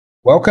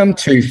Welcome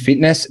to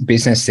Fitness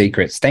Business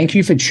Secrets. Thank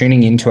you for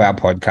tuning into our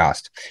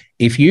podcast.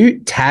 If you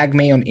tag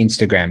me on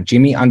Instagram,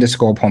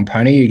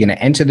 Jimmy_Pompono, you're going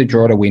to enter the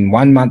draw to win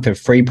 1 month of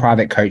free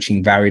private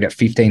coaching valued at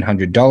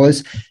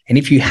 $1,500. And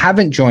if you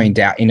haven't joined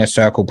our Inner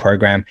Circle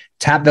program,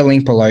 tap the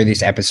link below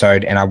this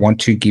episode and I want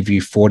to give you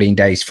 14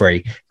 days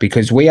free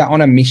because we are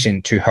on a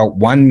mission to help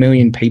 1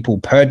 million people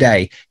per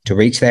day to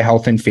reach their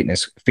health and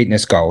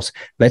fitness goals.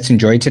 Let's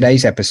enjoy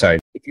today's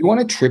episode. If you want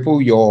to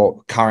triple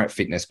your current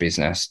fitness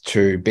business,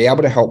 to be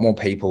able to help more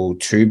people,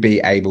 to be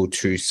able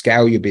to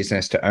scale your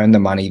business, to earn the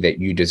money that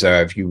you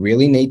deserve, you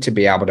really need to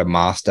be able to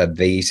master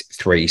these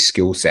three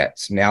skill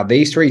sets. Now,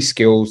 these three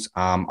skills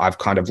I've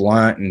kind of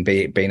learned and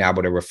been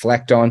able to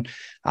reflect on.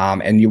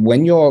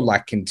 When you're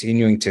like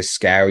continuing to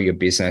scale your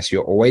business,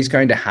 you're always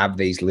going to have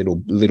these little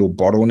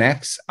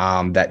bottlenecks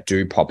that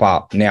do pop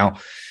up. Now,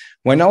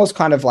 when I was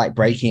kind of like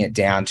breaking it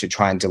down to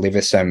try and deliver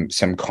some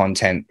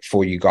content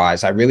for you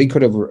guys, I really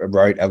could have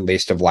wrote a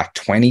list of like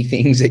 20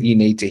 things that you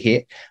need to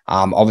hit.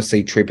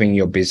 Obviously, tripling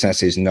your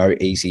business is no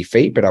easy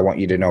feat, but I want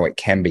you to know it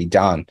can be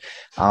done.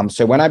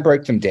 So when I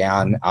broke them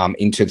down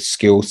into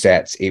skill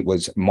sets, it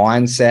was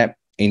mindset,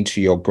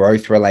 into your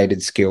growth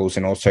related skills,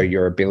 and also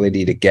your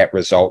ability to get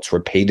results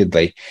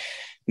repeatedly.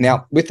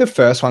 Now, with the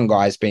first one,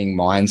 guys, being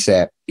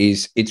mindset,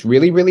 it's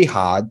really, really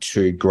hard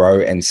to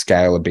grow and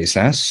scale a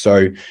business.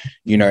 So,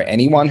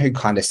 anyone who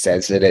kind of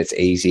says that it's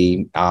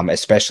easy,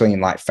 especially in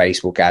like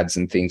Facebook ads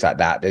and things like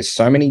that, there's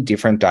so many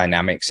different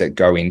dynamics that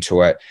go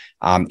into it,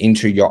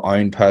 into your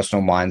own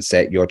personal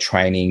mindset, your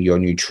training, your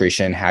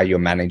nutrition, how you're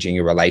managing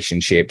your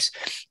relationships,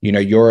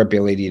 your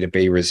ability to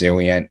be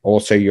resilient,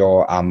 also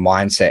your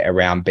mindset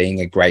around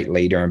being a great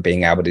leader and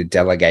being able to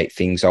delegate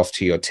things off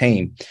to your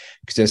team.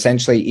 Because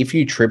essentially, if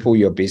you triple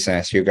your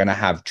business, you're going to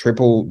have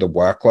triple the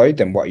workload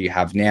than what you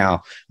have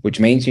now, which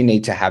means you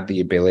need to have the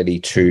ability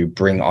to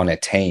bring on a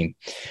team.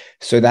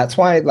 So that's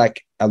why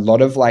like a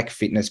lot of like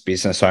fitness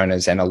business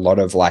owners and a lot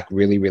of like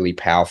really, really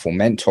powerful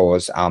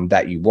mentors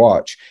that you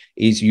watch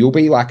is you'll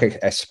be like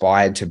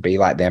aspired to be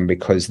like them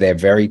because they're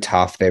very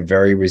tough. They're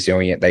very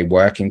resilient. They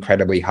work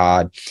incredibly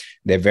hard.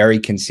 They're very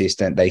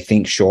consistent. They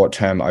think short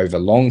term over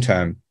long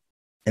term.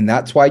 And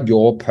that's why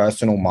your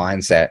personal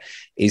mindset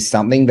is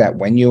something that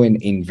when you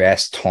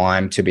invest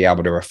time to be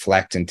able to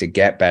reflect and to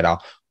get better,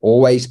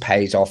 always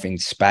pays off in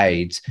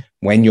spades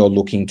when you're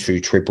looking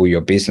to triple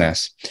your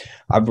business.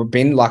 I've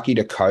been lucky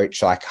to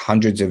coach like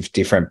hundreds of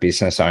different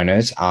business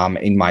owners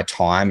in my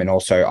time. And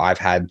also I've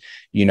had,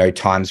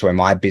 times where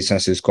my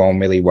business has gone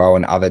really well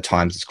and other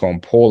times it's gone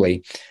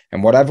poorly.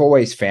 And what I've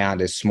always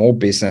found as small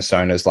business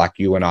owners like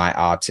you and I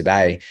are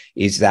today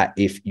is that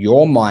if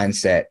your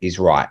mindset is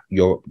right,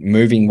 you're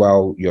moving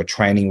well, you're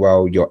training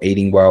well, you're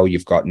eating well,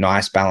 you've got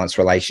nice balanced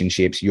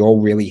relationships, you're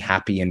really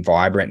happy and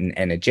vibrant and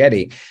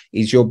energetic,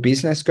 is your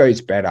business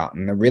goes better.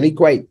 And a really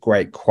great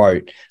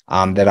quote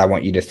that I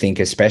want you to think,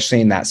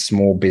 especially in that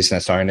small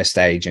business owner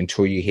stage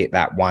until you hit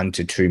that 1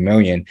 to 2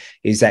 million,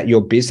 is that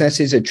your business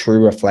is a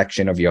true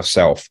reflection of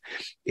yourself.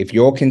 If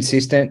you're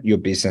consistent, your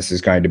business is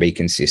going to be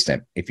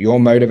consistent. If you're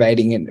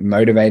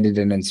motivated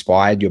and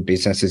inspired, your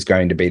business is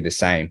going to be the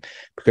same.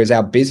 Because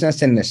our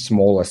business in the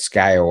smaller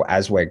scale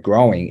as we're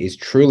growing is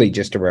truly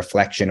just a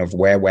reflection of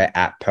where we're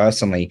at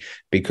personally,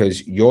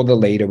 because you're the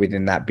leader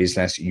within that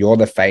business, you're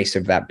the face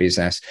of that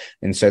business.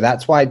 And so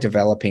that's why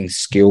developing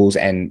skills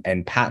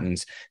and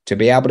patterns to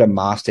be able to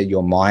master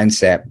your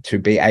mindset, to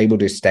be able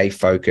to stay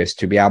focused,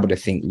 to be able to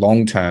think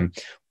long term,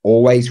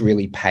 always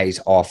really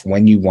pays off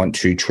when you want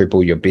to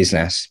triple your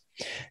business.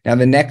 Now,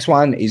 the next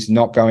one is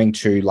not going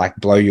to like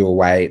blow you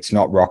away. It's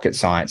not rocket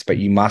science, but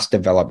you must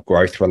develop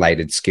growth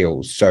related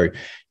skills. So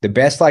the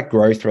best like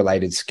growth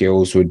related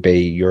skills would be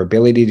your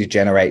ability to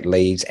generate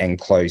leads and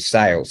close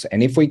sales.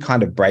 And if we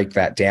kind of break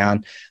that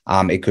down,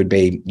 it could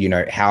be,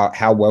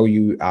 how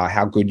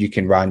good you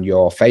can run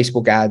your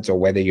Facebook ads, or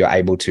whether you're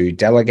able to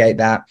delegate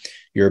that,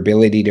 your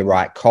ability to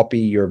write copy,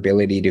 your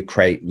ability to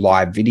create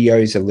live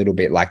videos a little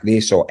bit like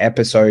this, or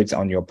episodes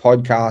on your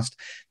podcast,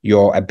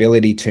 your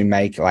ability to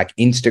make like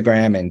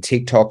Instagram and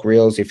TikTok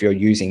reels if you're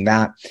using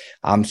that.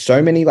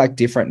 So many like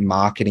different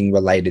marketing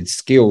related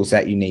skills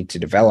that you need to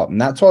develop. And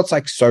that's what's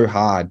like so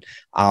hard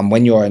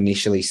when you're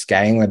initially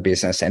scaling a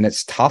business. And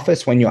it's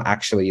toughest when you're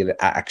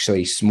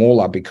actually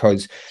smaller,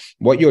 because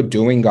what you're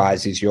doing,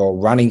 guys, is you're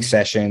running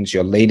sessions,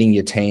 you're leading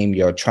your team,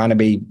 you're trying to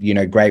be,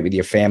 great with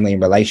your family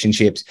and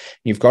relationships.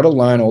 You've got to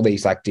learn all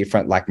these like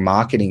different like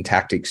marketing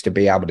tactics to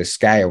be able to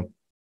scale.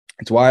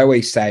 It's why I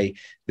always say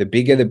the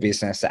bigger the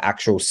business, the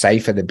actual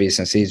safer the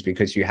business is,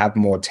 because you have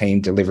more team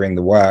delivering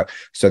the work.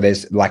 So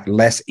there's like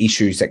less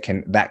issues that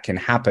can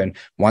happen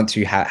once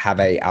you have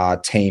a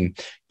team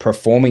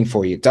performing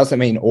for you. It doesn't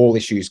mean all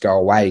issues go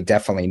away,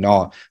 definitely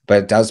not,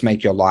 but it does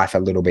make your life a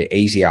little bit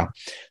easier.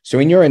 So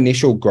in your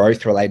initial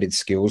growth related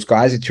skills,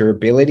 guys, it's your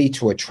ability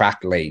to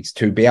attract leads,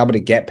 to be able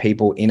to get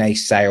people in a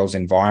sales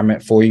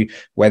environment for you,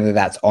 whether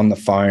that's on the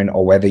phone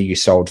or whether you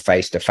sold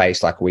face to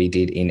face like we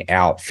did in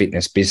our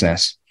fitness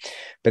business.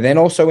 But then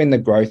also in the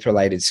growth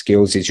related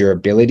skills is your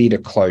ability to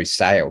close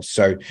sales.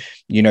 So,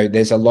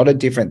 there's a lot of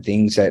different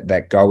things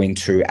that go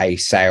into a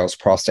sales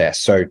process.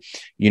 So,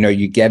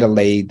 you get a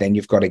lead, then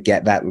you've got to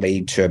get that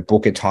lead to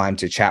book a time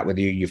to chat with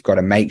you. You've got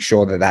to make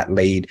sure that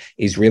lead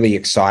is really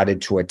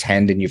excited to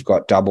attend and you've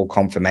got double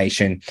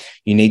confirmation.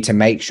 You need to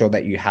make sure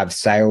that you have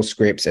sales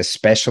scripts,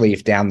 especially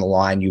if down the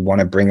line you want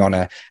to bring on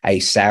a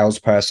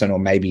salesperson or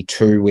maybe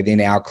two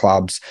within our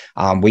clubs.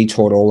 We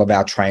taught all of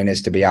our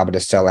trainers to be able to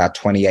sell our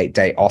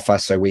 28-day offer.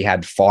 So we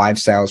had 5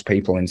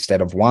 salespeople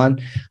instead of 1,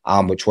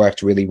 which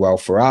worked really well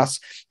for us.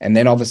 And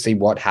then obviously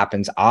what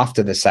happens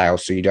after the sale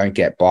so you don't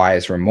get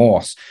buyer's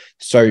remorse.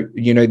 So,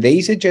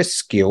 these are just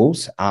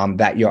skills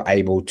that you're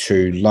able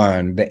to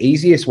learn. The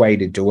easiest way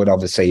to do it,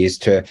 obviously, is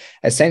to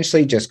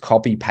essentially just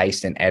copy,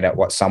 paste, and edit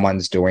what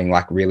someone's doing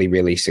like really,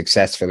 really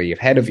successfully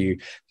ahead of you.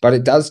 But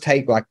it does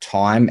take like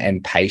time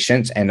and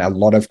patience and a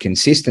lot of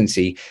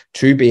consistency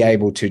to be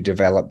able to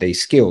develop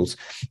these skills.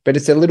 But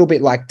it's a little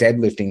bit like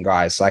deadlifting,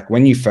 guys. Like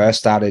when you first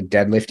started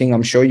deadlifting,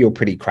 I'm sure you're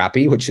pretty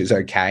crappy, which is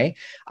okay.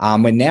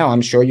 And now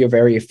I'm sure you're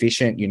very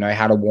efficient. You know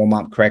how to warm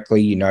up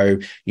correctly. You know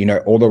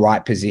all the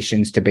right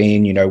positions to be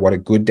in. You know what a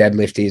good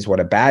deadlift is, what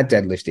a bad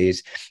deadlift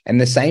is.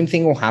 And the same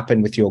thing will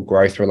happen with your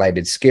growth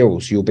related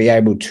skills. You'll be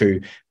able to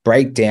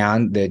break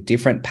down the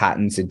different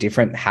patterns, the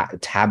different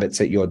habits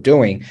that you're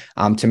doing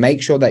to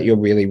make sure that you're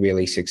really,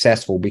 really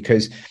successful,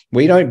 because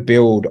we don't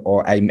build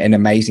an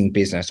amazing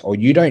business, or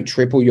you don't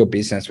triple your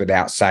business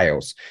without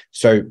sales.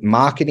 So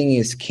marketing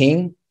is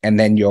king. And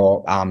then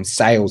your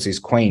sales is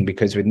queen,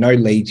 because with no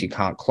leads, you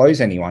can't close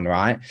anyone,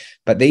 right?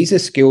 But these are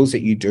skills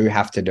that you do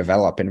have to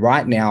develop. And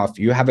right now, if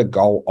you have a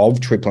goal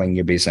of tripling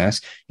your business,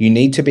 you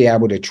need to be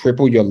able to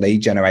triple your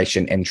lead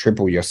generation and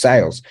triple your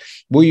sales.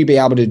 Will you be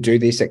able to do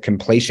this at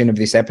completion of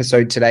this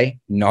episode today?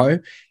 No.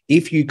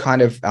 If you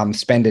kind of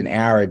spend an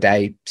hour a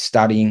day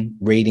studying,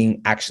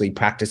 reading, actually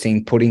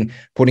practicing, putting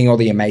all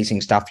the amazing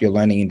stuff you're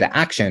learning into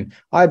action,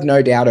 I have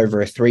no doubt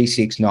over a 3,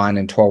 6, 9,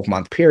 and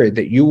 12-month period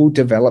that you will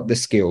develop the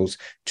skills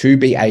to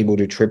be able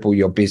to triple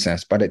your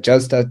business. But it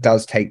just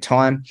does take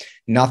time.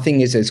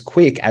 Nothing is as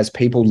quick as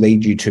people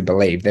lead you to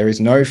believe. There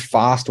is no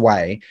fast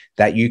way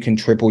that you can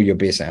triple your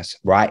business,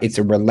 right? It's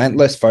a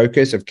relentless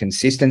focus of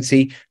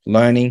consistency,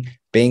 learning,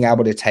 being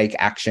able to take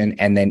action,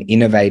 and then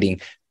innovating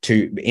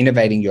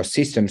your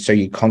system so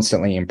you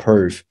constantly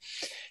improve.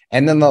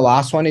 And then the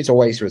last one is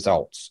always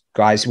results.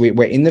 Guys,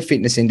 we're in the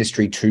fitness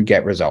industry to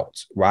get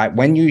results, right?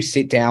 When you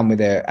sit down with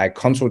a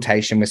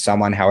consultation with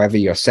someone, however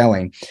you're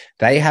selling,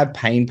 they have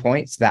pain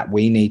points that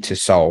we need to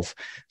solve.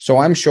 So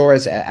I'm sure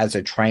as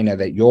a trainer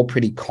that you're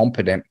pretty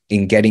competent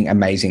in getting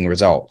amazing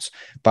results,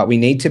 but we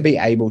need to be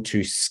able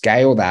to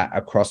scale that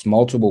across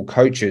multiple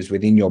coaches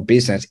within your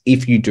business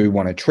if you do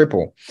want to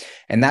triple.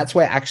 And that's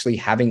where actually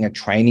having a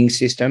training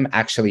system,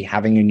 actually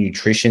having a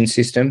nutrition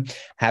system,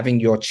 having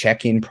your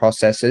check-in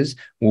processes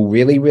will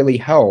really, really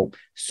help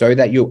so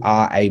that you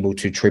are able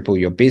to triple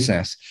your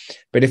business.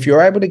 But if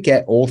you're able to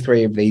get all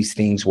 3 of these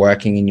things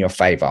working in your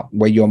favor,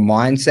 where your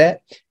mindset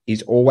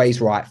is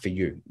always right for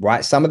you,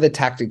 right? Some of the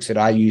tactics that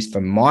I use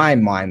for my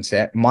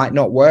mindset might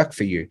not work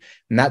for you.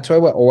 And that's where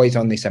we're always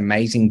on this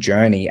amazing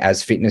journey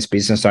as fitness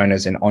business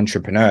owners and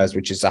entrepreneurs,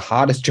 which is the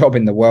hardest job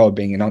in the world,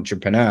 being an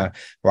entrepreneur,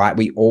 right?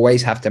 We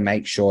always have to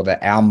make sure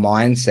that our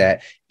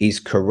mindset is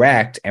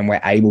correct and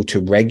we're able to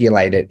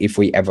regulate it if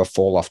we ever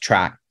fall off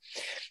track.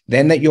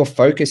 Then that you're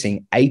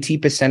focusing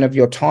 80% of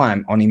your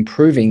time on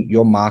improving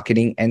your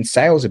marketing and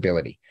sales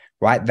ability,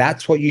 right?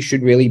 That's what you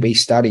should really be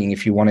studying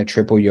if you want to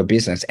triple your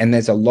business. And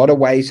there's a lot of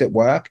ways that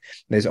work.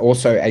 There's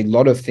also a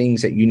lot of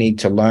things that you need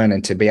to learn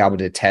and to be able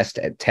to test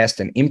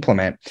and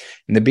implement.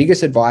 And the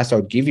biggest advice I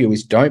would give you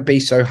is don't be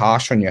so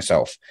harsh on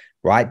yourself,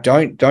 right?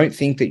 Don't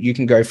think that you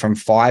can go from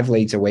 5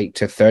 leads a week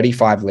to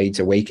 35 leads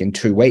a week in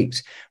 2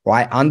 weeks,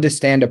 right?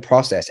 Understand a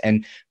process.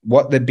 And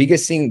what the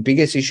biggest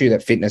issue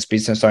that fitness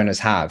business owners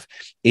have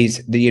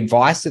is the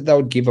advice that they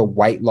would give a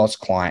weight loss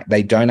client,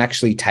 they don't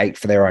actually take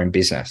for their own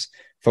business.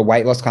 For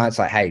weight loss clients,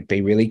 like, hey,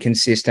 be really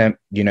consistent,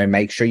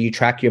 make sure you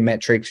track your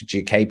metrics,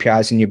 your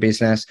KPIs in your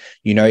business.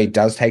 It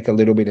does take a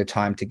little bit of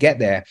time to get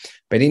there.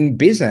 But in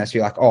business,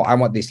 you're like, oh, I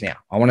want this now.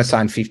 I want to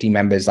sign 50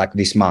 members like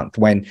this month,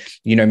 when,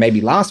 maybe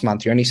last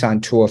month you only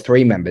signed 2 or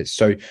 3 members.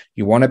 So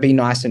you want to be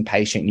nice and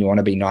patient. You want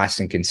to be nice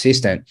and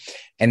consistent,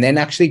 and then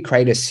actually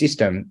create a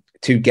system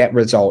to get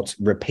results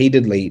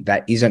repeatedly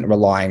that isn't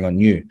relying on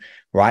you.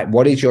 Right?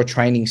 What is your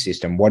training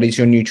system? What is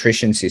your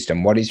nutrition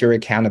system? What is your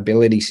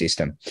accountability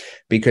system?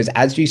 Because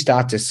as you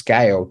start to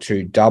scale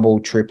to double,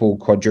 triple,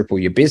 quadruple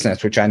your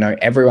business, which I know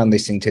everyone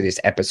listening to this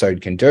episode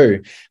can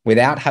do,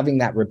 without having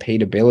that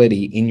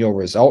repeatability in your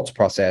results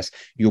process,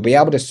 you'll be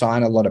able to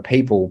sign a lot of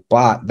people,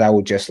 but they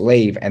will just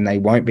leave and they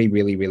won't be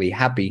really, really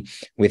happy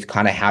with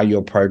kind of how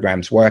your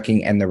program's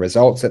working and the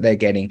results that they're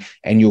getting,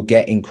 and you'll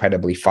get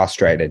incredibly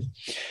frustrated.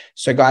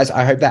 So guys,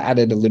 I hope that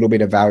added a little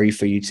bit of value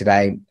for you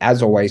today.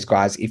 As always,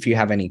 guys, if you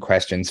have any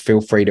questions, feel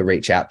free to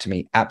reach out to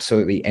me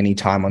absolutely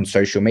anytime on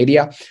social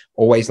media.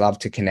 Always love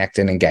to connect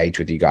and engage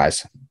with you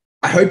guys.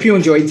 I hope you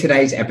enjoyed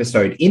today's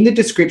episode. In the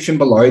description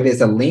below,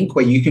 there's a link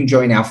where you can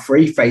join our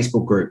free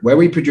Facebook group where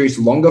we produce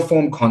longer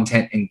form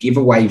content and give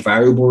away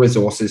valuable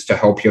resources to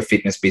help your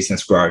fitness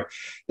business grow.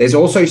 There's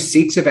also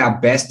 6 of our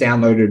best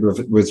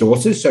downloaded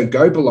resources, so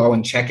go below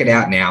and check it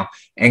out now.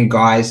 And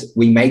guys,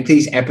 we make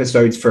these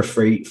episodes for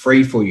free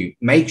for you.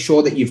 Make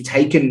sure that you've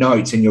taken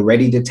notes and you're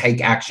ready to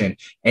take action.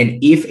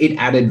 And if it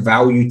added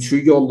value to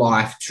your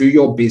life, to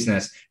your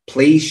business,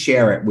 please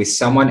share it with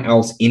someone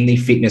else in the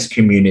fitness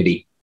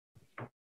community.